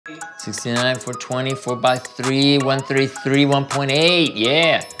69, 420, 4x3, 133, 1.8,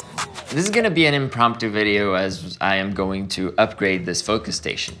 yeah. This is gonna be an impromptu video as I am going to upgrade this focus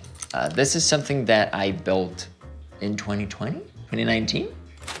station. This is something that I built in 2020, 2019?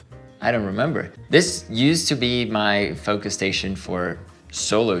 I don't remember. This used to be my focus station for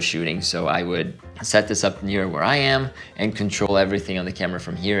solo shooting, so I would set this up near where I am and control everything on the camera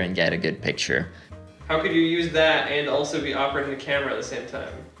from here and get a good picture. How could you use that and also be operating the camera at the same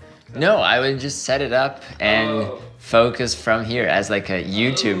time? No, I would just set it up and focus from here as like a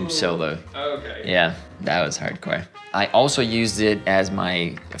YouTube solo. Okay. Yeah, that was hardcore. I also used it as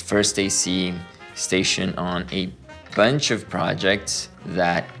my first AC station on a bunch of projects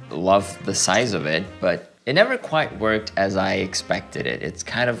that love the size of it, but it never quite worked as I expected it. It's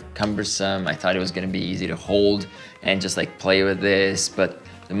kind of cumbersome. I thought it was gonna be easy to hold and just like play with this, but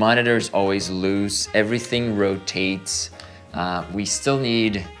the monitor is always loose. Everything rotates. We still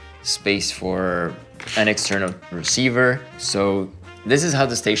need space for an external receiver. So this is how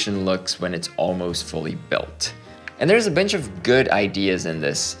the station looks when it's almost fully built. And there's a bunch of good ideas in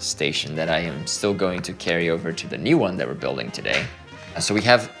this station that I am still going to carry over to the new one that we're building today. So we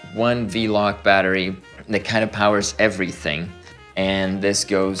have one V-Lock battery that kind of powers everything. And this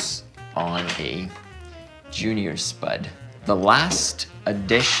goes on a junior spud. The last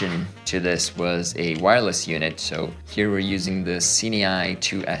addition to this was a wireless unit. So here we're using the CineEye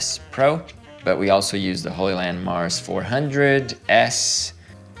 2S Pro, but we also use the Holyland Mars 400S.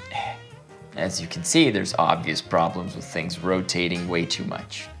 As you can see, there's obvious problems with things rotating way too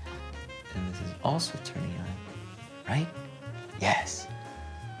much. And this is also turning on, right? Yes.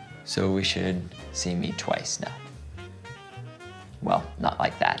 So we should see me twice now. Well, not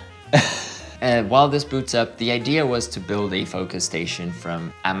like that. And while this boots up, the idea was to build a focus station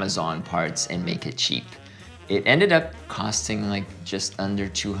from Amazon parts and make it cheap. It ended up costing like just under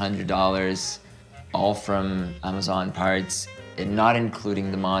 $200, all from Amazon parts, and not including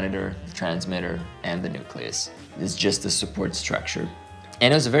the monitor, the transmitter, and the Nucleus. It's just the support structure.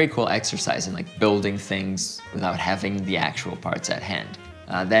 And it was a very cool exercise in like building things without having the actual parts at hand.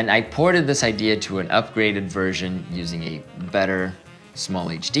 Then I ported this idea to an upgraded version using a better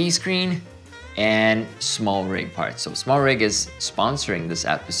SmallHD screen and SmallRig parts. So SmallRig is sponsoring this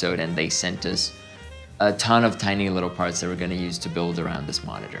episode and they sent us a ton of tiny little parts that we're gonna use to build around this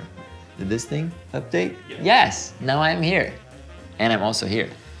monitor. Did this thing update? Yes, now I'm here. And I'm also here.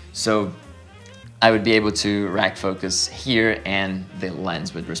 So I would be able to rack focus here and the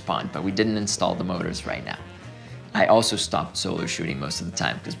lens would respond, but we didn't install the motors right now. I also stopped solo shooting most of the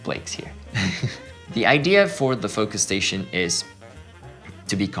time because Blake's here. The idea for the focus station is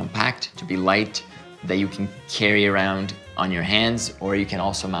to be compact, to be light, that you can carry around on your hands, or you can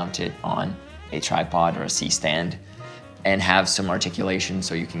also mount it on a tripod or a C-stand and have some articulation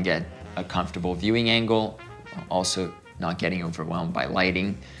so you can get a comfortable viewing angle, also not getting overwhelmed by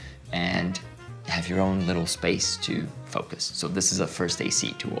lighting, and have your own little space to focus. So this is a first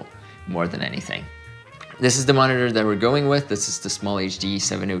AC tool more than anything. This is the monitor that we're going with. This is the SmallHD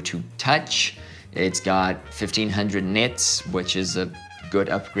 702 Touch. It's got 1500 nits, which is a good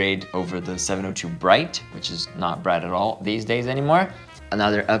upgrade over the 702 Bright, which is not bright at all these days anymore.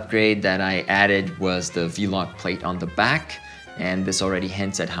 Another upgrade that I added was the V-Lock plate on the back, and this already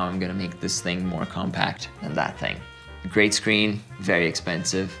hints at how I'm gonna make this thing more compact than that thing. Great screen, very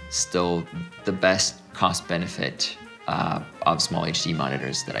expensive, still the best cost benefit of SmallHD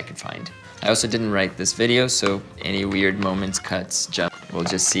monitors that I could find. I also didn't write this video, so any weird moments, cuts, jump, we'll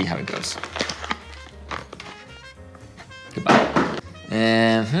just see how it goes. Goodbye.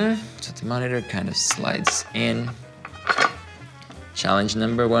 So the monitor kind of slides in. Challenge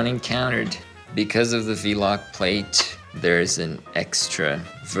number 1 encountered. Because of the V-Lock plate, there's an extra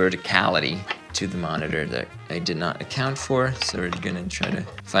verticality to the monitor that I did not account for. So we're gonna try to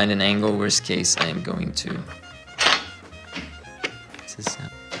find an angle. Worst case, I am going to... What's this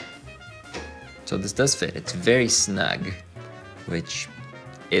sound? So this does fit. It's very snug, which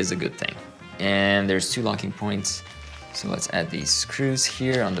is a good thing. And there's 2 locking points. So let's add these screws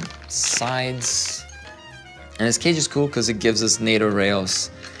here on the sides. And this cage is cool because it gives us NATO rails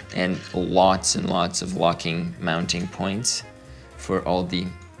and lots of locking mounting points for all the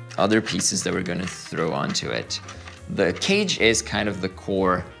other pieces that we're going to throw onto it. The cage is kind of the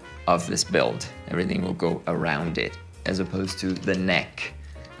core of this build. Everything will go around it as opposed to the neck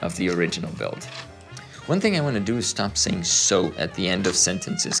of the original build. One thing I want to do is stop saying so at the end of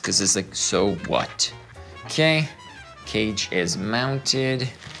sentences because it's like, so what? Okay. Cage is mounted.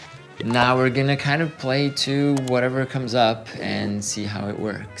 Now we're gonna kind of play to whatever comes up and see how it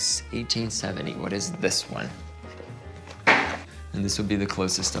works. 1870, what is this one? And this will be the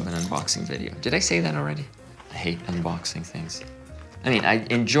closest of an unboxing video. Did I say that already? I hate unboxing things. I mean, I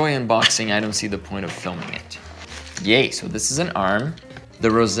enjoy unboxing, I don't see the point of filming it. Yay, so this is an arm.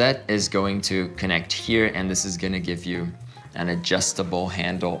 The rosette is going to connect here, and this is gonna give you an adjustable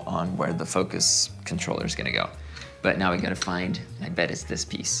handle on where the focus controller is gonna go. But now we gotta find, I bet it's this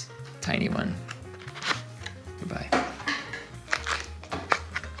piece, tiny one. Goodbye.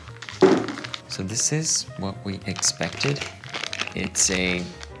 So this is what we expected. It's a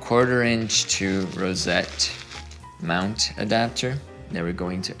 1/4 inch to rosette mount adapter that we're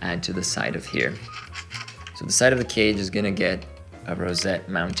going to add to the side of here. So the side of the cage is gonna get a rosette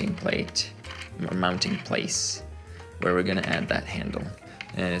mounting plate, or mounting place, where we're gonna add that handle.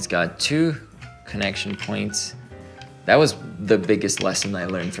 And it's got 2 connection points. That was the biggest lesson I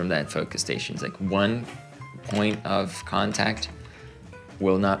learned from that focus station. It's like 1 point of contact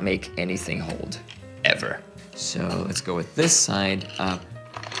will not make anything hold, ever. So let's go with this side up,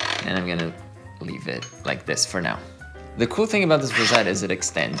 and I'm gonna leave it like this for now. The cool thing about this rosette is it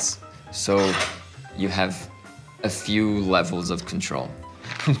extends, so you have a few levels of control.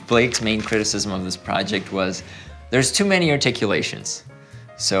 Blake's main criticism of this project was there's too many articulations.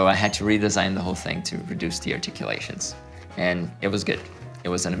 So I had to redesign the whole thing to reduce the articulations. And it was good. It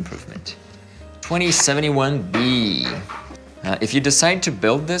was an improvement. 2071B. If you decide to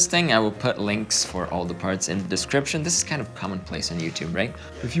build this thing, I will put links for all the parts in the description. This is kind of commonplace on YouTube, right?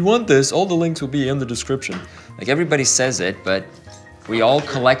 If you want this, all the links will be in the description. Like everybody says it, but we all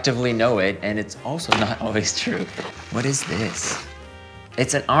collectively know it, and it's also not always true. What is this?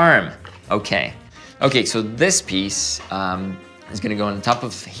 It's an arm. Okay. Okay, so this piece is gonna go on the top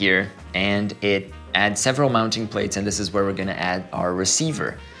of here, and it adds several mounting plates, and this is where we're gonna add our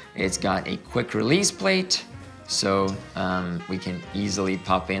receiver. It's got a quick release plate, so we can easily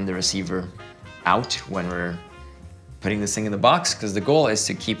pop in the receiver out when we're putting this thing in the box, because the goal is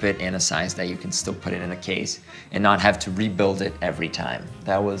to keep it in a size that you can still put it in a case and not have to rebuild it every time.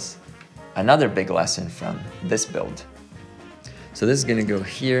 That was another big lesson from this build. So this is gonna go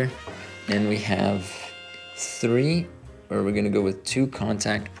here, and we have 3, or we're gonna go with 2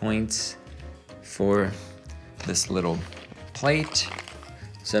 contact points for this little plate.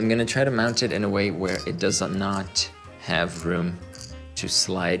 So I'm gonna try to mount it in a way where it does not have room to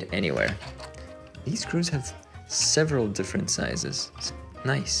slide anywhere. These screws have several different sizes. It's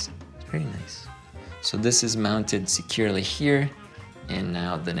nice, it's very nice. So this is mounted securely here, and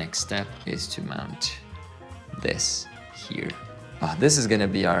now the next step is to mount this here. Oh, this is gonna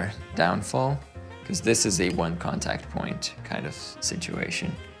be our downfall, because this is a 1 contact point kind of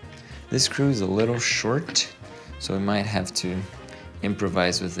situation. This screw is a little short, so we might have to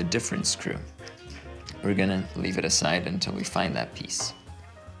improvise with a different screw. We're gonna leave it aside until we find that piece.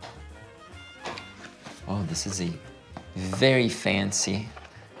 Oh, this is a very fancy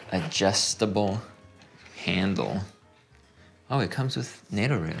adjustable handle. Oh, it comes with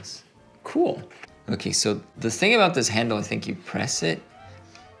NATO rails. Cool. Okay, so the thing about this handle, I think you press it.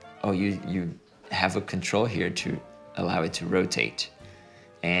 Oh, you have a control here to allow it to rotate.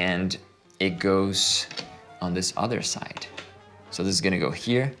 And it goes on this other side. So this is gonna go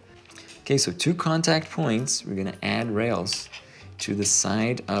here. Okay, so 2 contact points. We're gonna add rails to the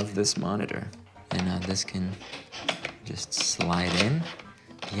side of this monitor. And now this can just slide in.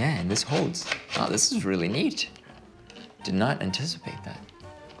 Yeah, and this holds. Oh, this is really neat. Did not anticipate that.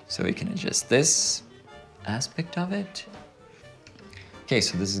 So we can adjust this aspect of it. Okay,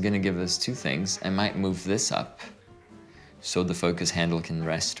 so this is gonna give us 2 things. I might move this up so the focus handle can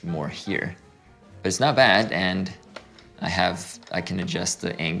rest more here. But it's not bad, and I can adjust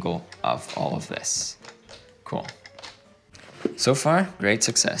the angle of all of this. Cool. So far, great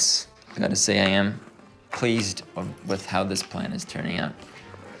success. I gotta say I am pleased with how this plan is turning out.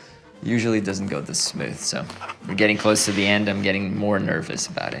 Usually it doesn't go this smooth, so we're getting close to the end. I'm getting more nervous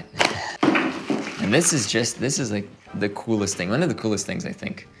about it. And this is like the coolest thing. One of the coolest things I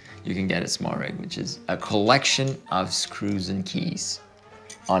think you can get at SmallRig, which is a collection of screws and keys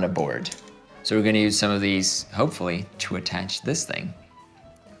on a board. So we're gonna use some of these, hopefully, to attach this thing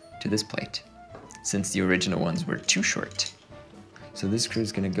to this plate, since the original ones were too short. So this screw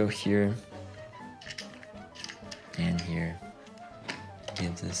is gonna go here and here.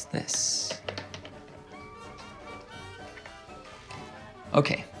 Gives us this.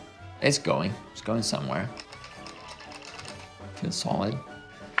 Okay, it's going somewhere. Feels solid.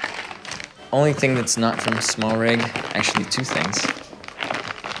 Only thing that's not from SmallRig, actually 2 things.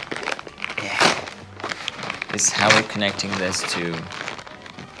 Yeah. Is how we're connecting this to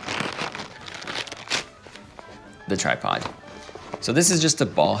the tripod. So this is just a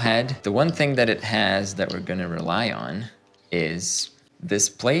ball head. The one thing that it has that we're gonna rely on is this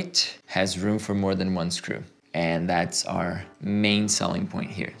plate has room for more than one screw. And that's our main selling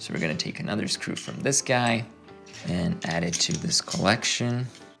point here. So we're gonna take another screw from this guy and add it to this collection.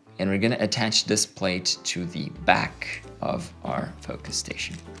 And we're gonna attach this plate to the back of our focus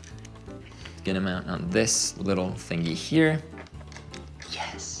station. Gonna mount on this little thingy here.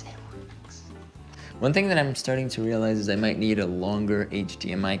 Yes, it works. One thing that I'm starting to realize is I might need a longer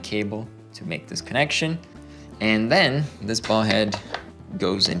HDMI cable to make this connection. And then this ball head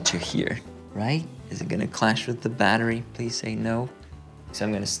goes into here, right? Is it gonna clash with the battery? Please say no. So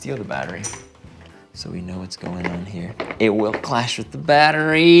I'm gonna steal the battery so we know what's going on here. It will clash with the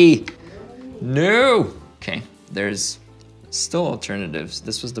battery. No. Okay, there's still alternatives.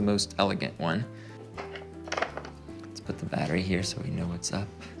 This was the most elegant one. Let's put the battery here so we know what's up.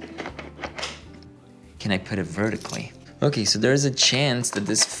 Can I put it vertically? Okay, so there's a chance that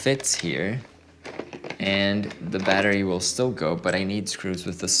this fits here and the battery will still go, but I need screws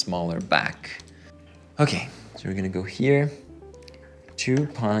with a smaller back. Okay, so we're gonna go here, 2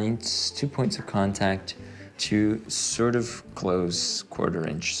 points of contact, 2 sort of close 1/4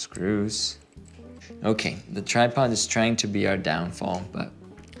 inch screws. Okay, the tripod is trying to be our downfall, but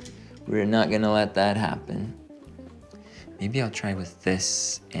we're not gonna let that happen. Maybe I'll try with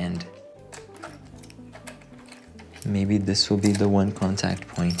this, and maybe this will be the one contact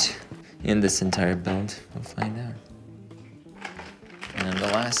point in this entire build. We'll find out. And then the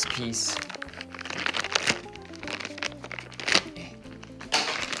last piece,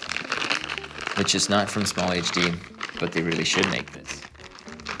 which is not from SmallHD, but they really should make this,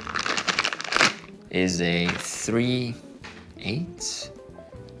 is a 3/8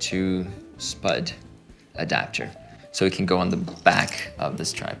 to spud adapter. So it can go on the back of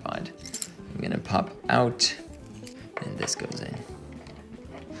this tripod. I'm gonna pop out and this goes in.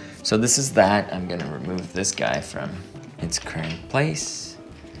 So this is that. I'm gonna remove this guy from its current place.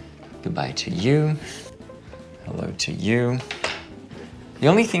 Goodbye to you. Hello to you. The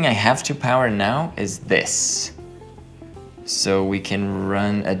only thing I have to power now is this. So we can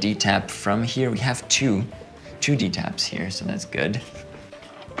run a D-tap from here. We have two D-taps here, so that's good.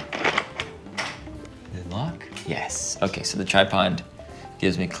 Did it lock? Yes. Okay, so the tripod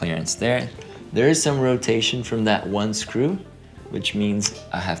gives me clearance there. There is some rotation from that one screw, which means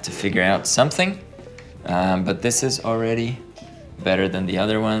I have to figure out something. But this is already better than the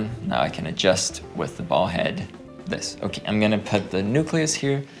other one. Now I can adjust with the ball head this. Okay, I'm gonna put the Nucleus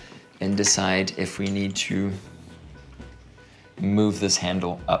here and decide if we need to move this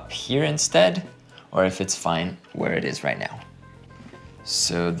handle up here instead, or if it's fine where it is right now.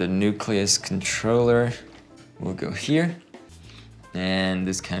 So the Nucleus controller will go here, and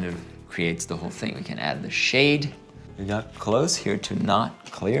this kind of creates the whole thing. We can add the shade. We got close here to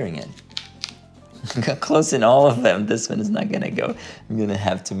not clearing it. We got close in all of them. This one is not gonna go. I'm gonna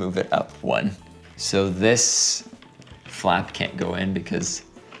have to move it up one. So this flap can't go in because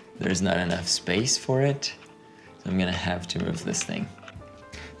there's not enough space for it. So I'm gonna have to move this thing.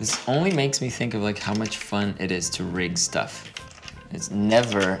 This only makes me think of like how much fun it is to rig stuff. It's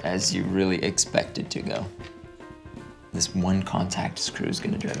never as you really expect it to go. This one contact screw is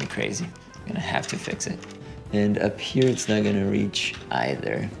gonna drive me crazy. I'm gonna have to fix it. And up here, it's not gonna reach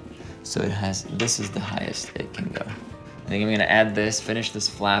either. So it has, this is the highest it can go. I think I'm gonna add this, finish this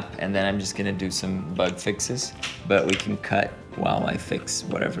flap, and then I'm just gonna do some bug fixes, but we can cut while I fix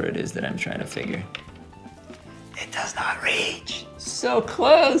whatever it is that I'm trying to figure. It does not reach. So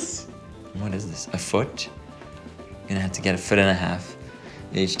close. What is this, a foot? I'm gonna have to get 1.5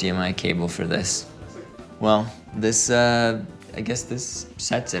 feet HDMI cable for this. Well, this, I guess this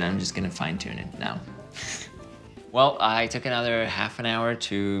sets it. I'm just gonna fine tune it now. Well, I took another half an hour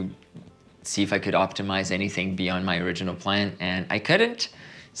to see if I could optimize anything beyond my original plan, and I couldn't.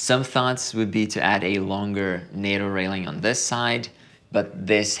 Some thoughts would be to add a longer NATO railing on this side, but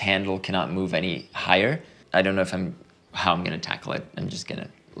this handle cannot move any higher. I don't know how I'm gonna tackle it. I'm just gonna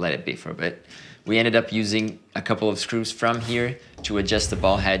let it be for a bit. We ended up using a couple of screws from here to adjust the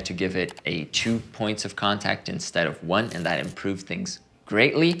ball head to give it a 2 points of contact instead of 1, and that improved things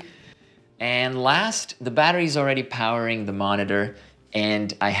greatly. And last, the battery's already powering the monitor,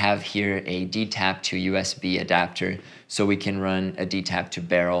 and I have here a D-tap to USB adapter, so we can run a D-tap to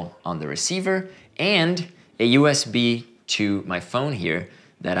barrel on the receiver, and a USB to my phone here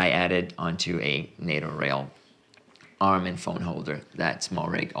that I added onto a NATO rail arm and phone holder that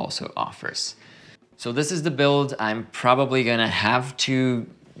SmallRig also offers. So this is the build. I'm probably gonna have to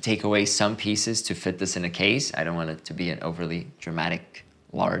take away some pieces to fit this in a case. I don't want it to be an overly dramatic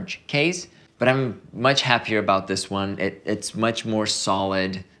large case, but I'm much happier about this one. It's much more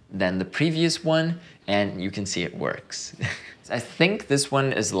solid than the previous one, and you can see it works. I think this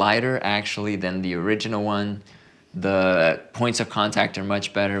one is lighter actually than the original one. The points of contact are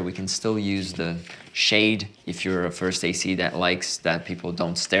much better. We can still use the shade if you're a first AC that likes that people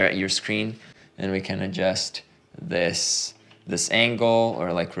don't stare at your screen. And we can adjust this angle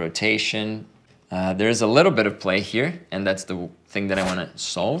or like rotation. There's a little bit of play here, and that's the thing that I want to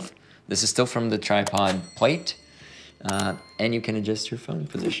solve. This is still from the tripod plate, and you can adjust your phone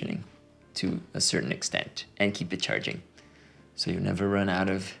positioning to a certain extent and keep it charging. So you never run out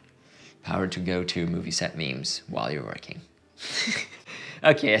of power to go to movie set memes while you're working.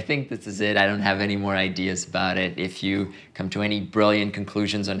 Okay, I think this is it. I don't have any more ideas about it. If you come to any brilliant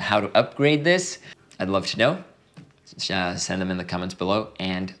conclusions on how to upgrade this, I'd love to know. Send them in the comments below,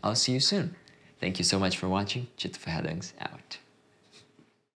 and I'll see you soon. Thank you so much for watching. Chit Verheddings out.